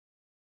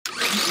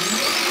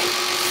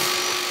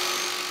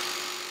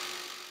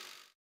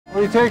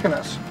Where are you taking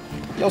us?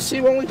 You'll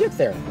see when we get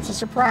there. It's a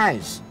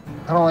surprise.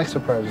 I don't like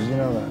surprises, you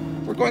know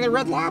that. We're going to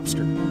Red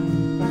Lobster.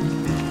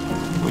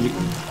 Well,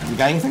 you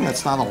got anything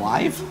that's not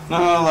alive? No,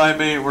 life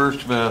ain't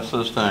worst best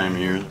this time of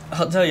year.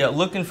 I'll tell you,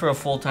 looking for a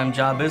full-time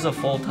job is a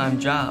full-time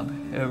job.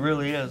 It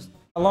really is.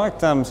 I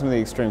liked some of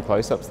the extreme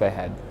close-ups they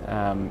had,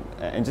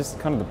 and just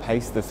kind of the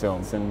pace of the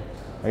films. And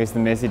I guess the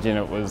message in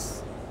it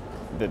was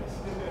that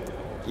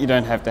you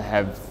don't have to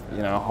have,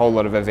 a whole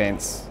lot of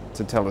events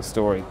to tell a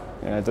story.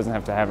 It doesn't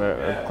have to have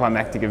a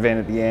climactic event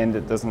at the end.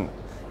 It doesn't.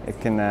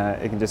 It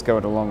can just go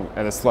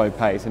at a slow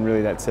pace, and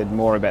really that said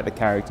more about the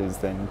characters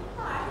than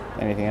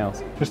anything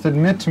else. Just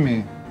admit to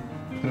me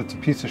that it's a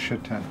piece of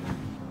shit tent.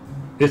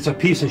 It's a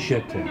piece of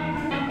shit tent.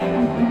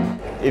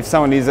 If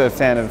someone is a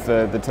fan of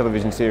the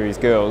television series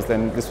Girls,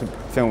 then this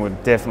film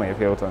would definitely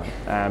appeal to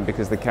them,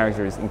 because the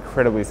character is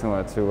incredibly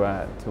similar to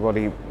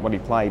what he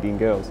played in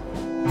Girls.